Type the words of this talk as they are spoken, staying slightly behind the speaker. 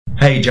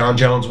Hey, John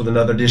Jones with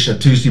another edition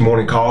of Tuesday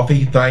Morning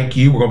Coffee. Thank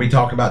you. We're going to be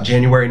talking about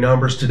January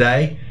numbers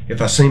today.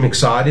 If I seem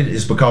excited,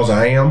 it's because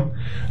I am.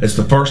 It's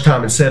the first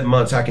time in 7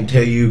 months I can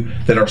tell you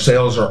that our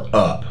sales are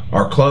up.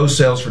 Our closed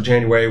sales for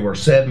January were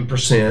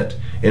 7%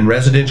 in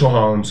residential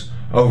homes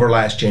over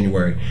last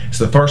January. It's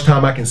the first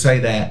time I can say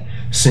that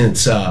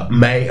since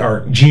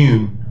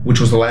June, which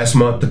was the last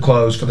month to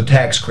close for the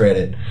tax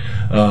credit.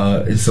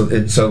 It's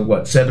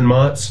 7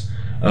 months?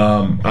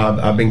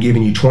 I've been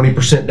giving you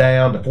 20%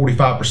 down to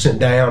 45%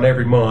 down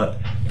every month.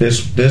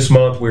 This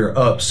month we're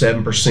up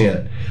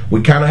 7%.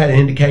 We kind of had an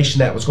indication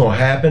that was going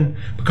to happen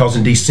because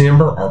in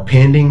December our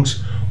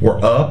pendings were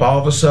up all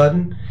of a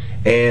sudden,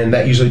 and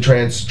that usually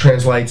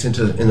translates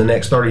into in the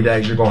next 30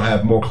 days you're going to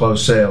have more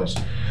closed sales.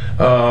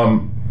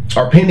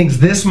 Our pendings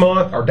this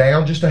month are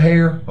down just a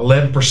hair,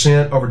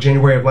 11% over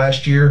January of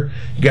last year.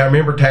 You got to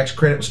remember, tax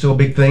credit was still a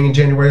big thing in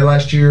January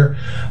last year.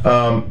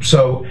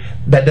 So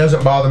that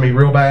doesn't bother me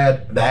real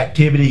bad. The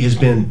activity has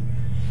been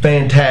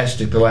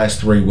fantastic the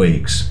last 3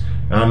 weeks.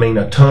 I mean,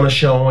 a ton of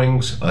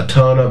showings, a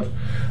ton of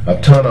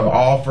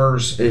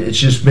offers.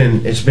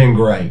 It's been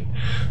great.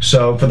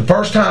 So for the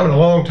first time in a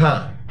long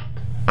time,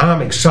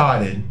 I'm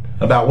excited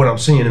about what I'm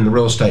seeing in the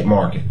real estate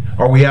market.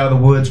 Are we out of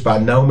the woods? By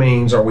no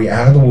means are we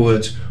out of the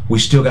woods. We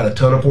still got a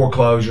ton of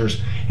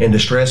foreclosures and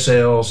distress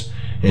sales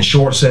and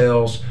short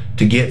sales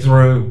to get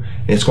through.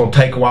 It's going to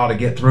take a while to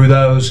get through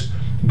those,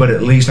 but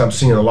at least I'm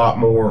seeing a lot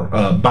more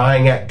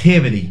buying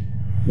activity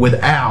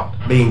without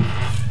being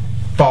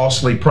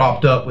falsely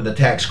propped up with a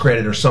tax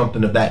credit or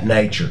something of that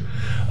nature,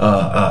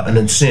 an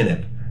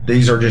incentive.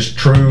 These are just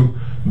true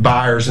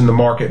buyers in the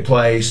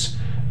marketplace,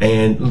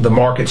 and the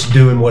market's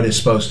doing what it's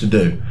supposed to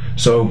do.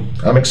 So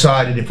I'm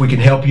excited. If we can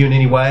help you in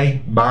any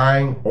way,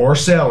 buying or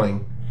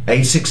selling,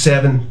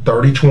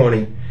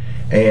 867-3020,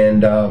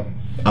 and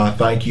I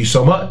thank you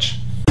so much.